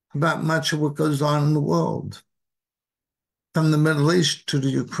 about much of what goes on in the world. From the Middle East to the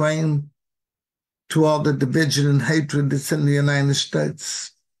Ukraine, to all the division and hatred that's in the United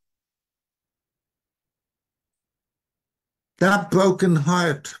States. That broken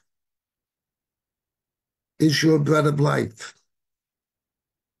heart is your bread of life.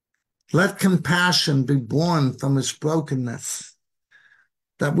 Let compassion be born from its brokenness,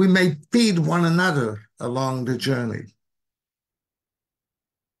 that we may feed one another along the journey.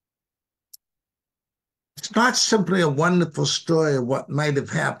 It's not simply a wonderful story of what might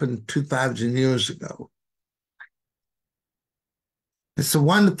have happened 2,000 years ago. It's a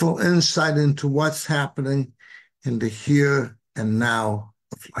wonderful insight into what's happening in the here and now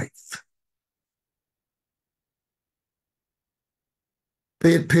of life.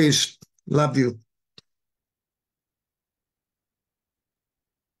 Be at peace. Love you.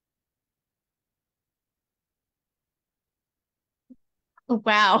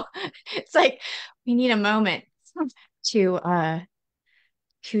 Wow. It's like we need a moment to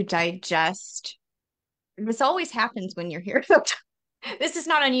digest. This always happens when you're here. This is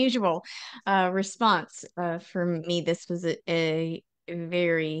not unusual response for me. This was a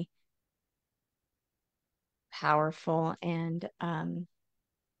very powerful and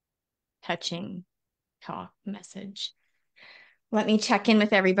touching talk message. Let me check in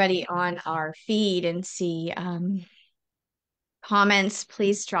with everybody on our feed and see comments.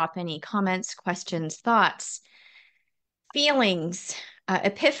 Please drop any comments, questions, thoughts, feelings,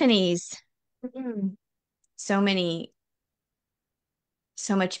 epiphanies. So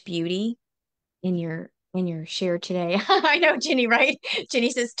much beauty in your share today. I know, Ginny, right? Ginny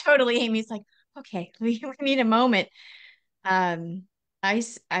says totally. Amy's like, okay, we need a moment. I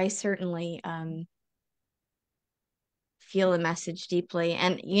certainly feel the message deeply.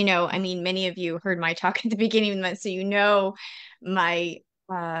 And, I mean, many of you heard my talk at the beginning of the month, so my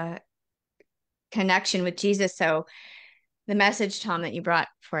connection with Jesus. So the message, Tom, that you brought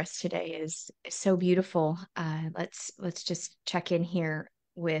for us today is so beautiful. Let's just check in here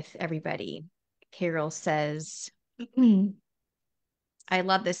with everybody. Carol says, I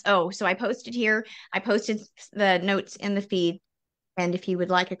love this. Oh, so I posted the notes in the feed. And if you would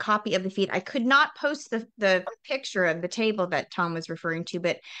like a copy of the feed, I could not post the picture of the table that Tom was referring to,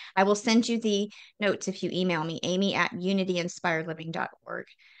 but I will send you the notes if you email me, amy@unityinspiredliving.org.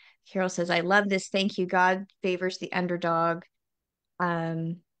 Carol says, I love this. Thank you. God favors the underdog.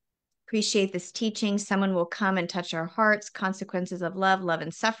 Appreciate this teaching. Someone will come and touch our hearts. Consequences of love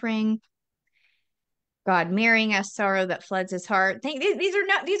and suffering. God marrying us, sorrow that floods his heart.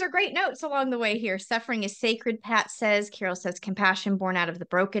 These are great notes along the way here. Suffering is sacred, Pat says. Carol says, compassion born out of the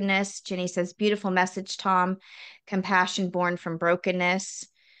brokenness. Jenny says, beautiful message, Tom. Compassion born from brokenness.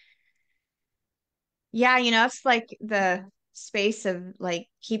 Yeah, it's like the space of like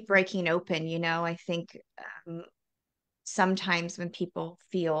keep breaking open. I think sometimes when people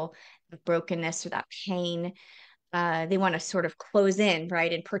feel the brokenness or that pain, they want to sort of close in,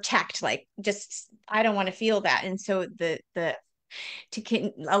 right, and protect, like, just I don't want to feel that. And so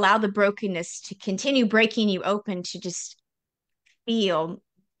allow the brokenness to continue breaking you open to just feel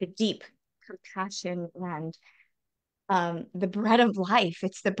the deep compassion and the bread of life.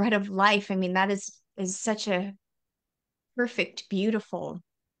 It's the bread of life. I mean, that is such a perfect, beautiful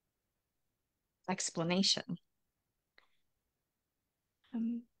explanation.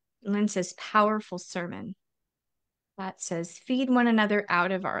 Lynn says, powerful sermon. That says, feed one another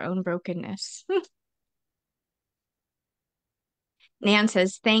out of our own brokenness. Nan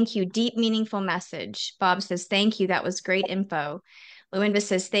says, thank you. Deep, meaningful message. Bob says, thank you. That was great info. Luinda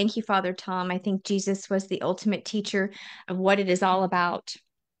says, thank you, Father Tom. I think Jesus was the ultimate teacher of what it is all about.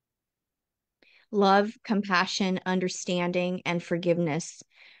 Love, compassion, understanding, and forgiveness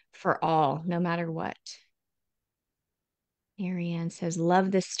for all, no matter what. Marianne says,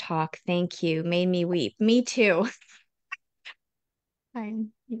 love this talk. Thank you. Made me weep. Me too.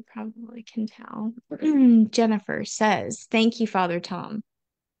 You probably can tell. Jennifer says, thank you, Father Tom.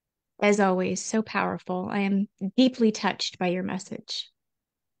 As always, so powerful. I am deeply touched by your message.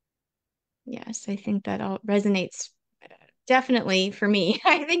 Yes, I think that all resonates definitely for me.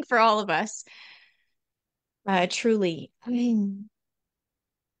 I think for all of us, truly. I mean,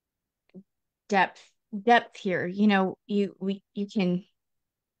 depth here. You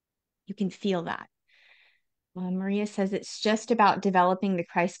can feel that. Maria says it's just about developing the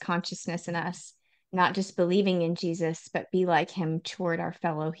Christ consciousness in us, not just believing in Jesus, but be like him toward our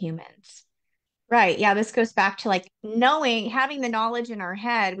fellow humans. Right. Yeah, this goes back to like knowing, having the knowledge in our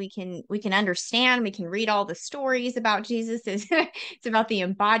head, we can understand, we can read all the stories about Jesus. It's about the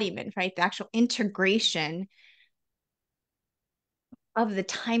embodiment, right? The actual integration of the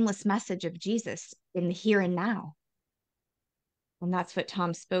timeless message of Jesus in the here and now. And that's what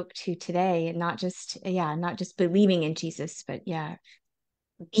Tom spoke to today, and not just believing in Jesus, but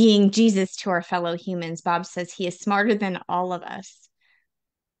being Jesus to our fellow humans. Bob says he is smarter than all of us.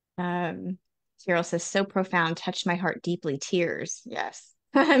 Carol says, so profound, touched my heart deeply. Tears. Yes,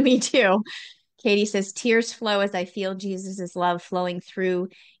 me too. Katie says, tears flow as I feel Jesus's love flowing through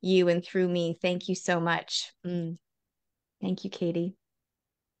you and through me. Thank you so much. Thank you, Katie.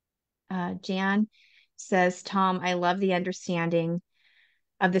 Jan says, Tom, I love the understanding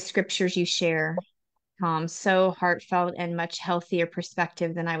of the scriptures you share. Tom, so heartfelt and much healthier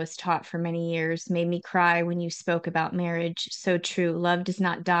perspective than I was taught for many years. Made me cry when you spoke about marriage. So true. Love does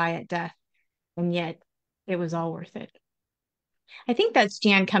not die at death. And yet it was all worth it. I think that's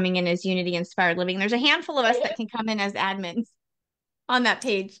Jan coming in as Unity Inspired Living. There's a handful of us that can come in as admins on that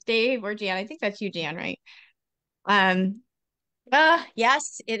page. Dave or Jan. I think that's you, Jan, right?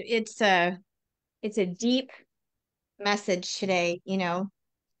 Yes, it's a deep message today.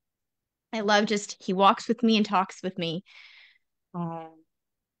 I love just he walks with me and talks with me.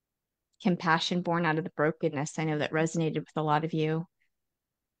 Compassion born out of the brokenness. I know that resonated with a lot of you.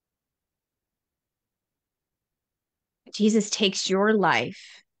 Jesus takes your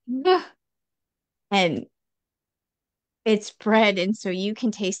life and it's bread, and so you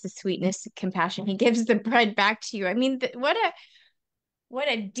can taste the sweetness of compassion. He gives the bread back to you. I mean, what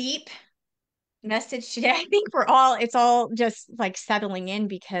a deep message today. I think it's all just like settling in,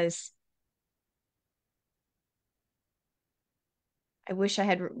 because I wish I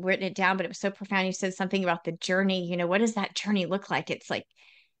had written it down, but it was so profound. You said something about the journey. What does that journey look like? It's like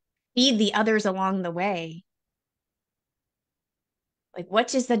feed the others along the way. Like,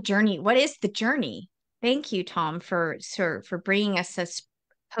 what is the journey? What is the journey? Thank you, Tom, for bringing us this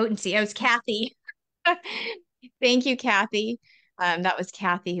potency. It was Kathy. Thank you, Kathy. That was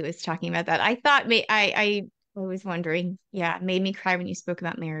Kathy who was talking about that. I thought I was wondering. Yeah, it made me cry when you spoke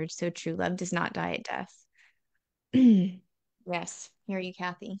about marriage. So true. Love does not die at death. Yes, hear you,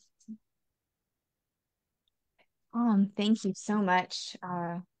 Kathy. Thank you so much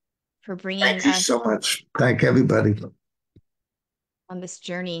for bringing Thank you us so much. Thank everybody. on this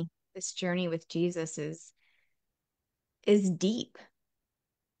journey. This journey with Jesus is deep.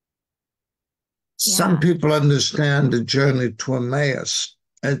 Some people understand the journey to Emmaus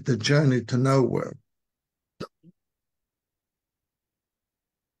as the journey to nowhere.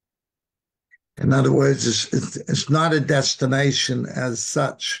 In other words, it's not a destination as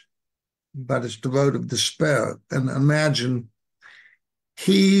such, but it's the road of despair. And imagine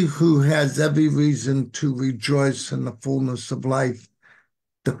he who has every reason to rejoice in the fullness of life,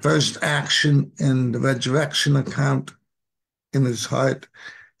 the first action in the resurrection account in his heart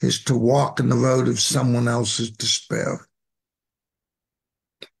is to walk in the road of someone else's despair.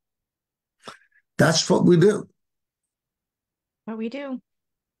 That's what we do. What we do.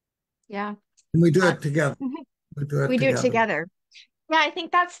 Yeah. And we do it together. We do it together. Yeah, I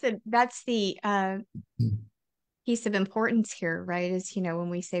think that's the piece of importance here, right? Is when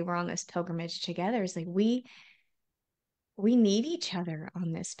we say we're on this pilgrimage together, it's like we need each other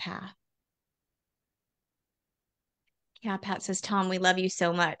on this path. Yeah, Pat says, Tom, we love you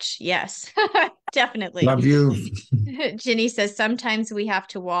so much. Yes, definitely. Love you. Ginny says, sometimes we have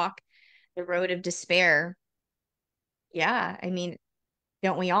to walk the road of despair. Yeah, I mean,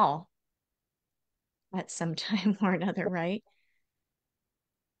 don't we all? At some time or another, right?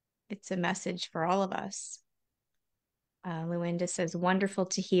 It's a message for all of us. Luinda says, wonderful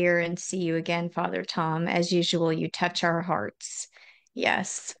to hear and see you again, Father Tom. As usual, you touch our hearts.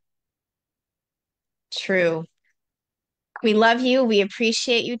 Yes. True. We love you. We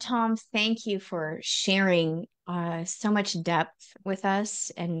appreciate you, Tom. Thank you for sharing so much depth with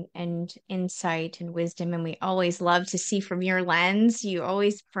us and insight and wisdom. And we always love to see from your lens. You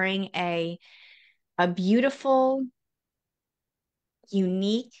always bring a beautiful,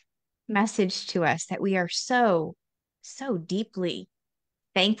 unique message to us that we are so deeply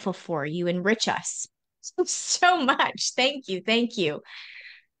thankful for. You enrich us so much. Thank you. Thank you.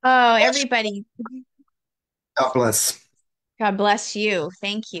 Oh, everybody, God bless. God bless you.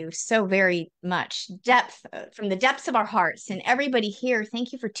 Thank you so very much. Depth from the depths of our hearts. And everybody here,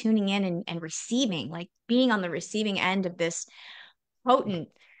 thank you for tuning in and receiving, like being on the receiving end of this potent,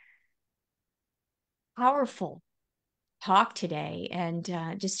 powerful talk today. And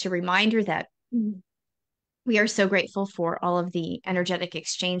just a reminder that we are so grateful for all of the energetic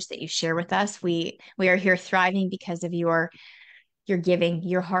exchange that you share with us. We are here thriving because of your giving,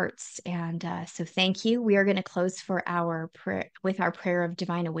 your hearts, and so thank you. We are going to close for our prayer with our prayer of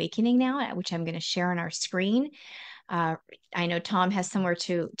divine awakening now, which I'm going to share on our screen. I know Tom has somewhere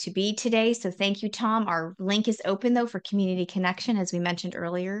to be today, so thank you, Tom. Our link is open though for community connection, as we mentioned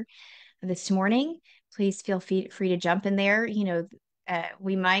earlier this morning. Please feel free to jump in there. You know,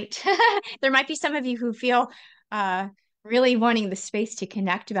 we might there might be some of you who feel uh, really wanting the space to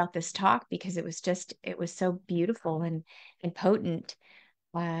connect about this talk because it was so beautiful and potent.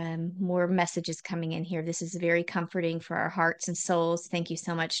 More messages coming in here. This is very comforting for our hearts and souls. Thank you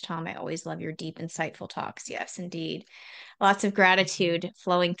so much, Tom. I always love your deep, insightful talks. Yes, indeed. Lots of gratitude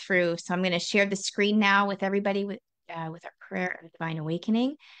flowing through. So I'm going to share the screen now with everybody with our prayer of divine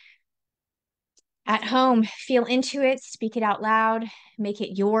awakening. At home, feel into it, speak it out loud, make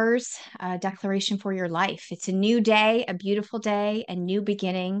it yours, a declaration for your life. It's a new day, a beautiful day, a new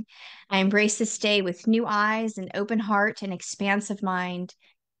beginning. I embrace this day with new eyes, an open heart, and expansive mind.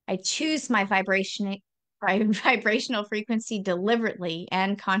 I choose my vibrational frequency deliberately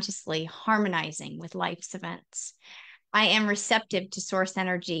and consciously, harmonizing with life's events. I am receptive to source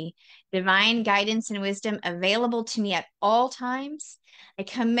energy, divine guidance and wisdom available to me at all times. I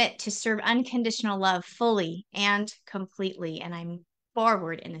commit to serve unconditional love fully and completely, and I'm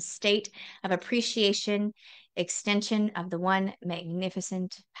forward in a state of appreciation, extension of the one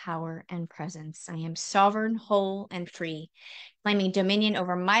magnificent power and presence. I am sovereign, whole, and free, claiming dominion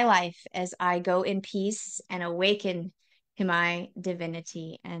over my life as I go in peace and awaken to my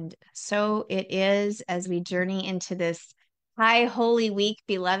divinity. And so it is as we journey into this high holy week,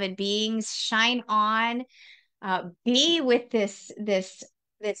 beloved beings, shine on, be with this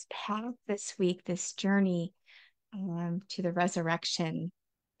path this week, this journey to the resurrection.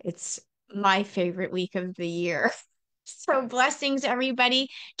 It's my favorite week of the year. So blessings, everybody.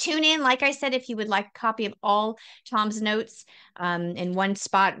 Tune in. Like I said, if you would like a copy of all Tom's notes in one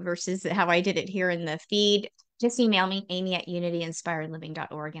spot versus how I did it here in the feed, just email me,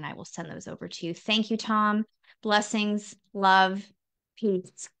 amy@unityinspiredliving.org, and I will send those over to you. Thank you, Tom. Blessings, love,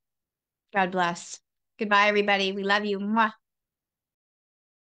 peace. God bless. Goodbye, everybody. We love you. Mwah.